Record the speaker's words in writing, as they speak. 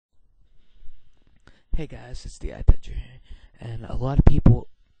Hey guys, it's the eye toucher here, and a lot of people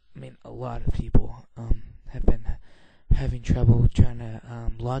have been having trouble trying to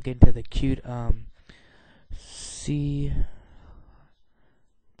log into the cute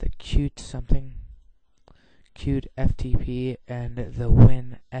cute FTP and the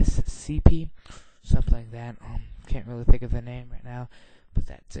WinScp, something like that. Can't really think of the name right now, but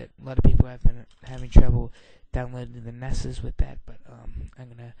that's it. A lot of people have been having trouble downloading the Nesses with that, but I'm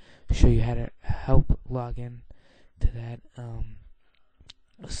gonna show you how to help log in to that.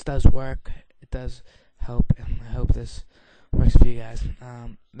 This does work. It does help, and I hope this works for you guys.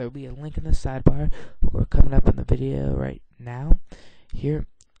 There'll be a link in the sidebar or coming up in the video right now. Here,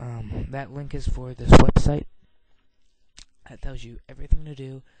 that link is for this website. That tells you everything to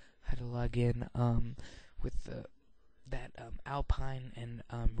do, how to log in with that Alpine and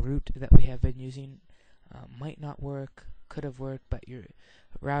route that we have been using. Might not work, could have worked, but your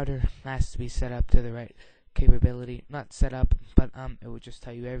router has to be set up to the right capability. Not set up, but it will just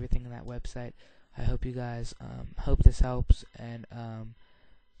tell you everything in that website. I hope you guys hope this helps, and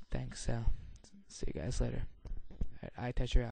thanks. See you guys later. Alright, eye toucher out.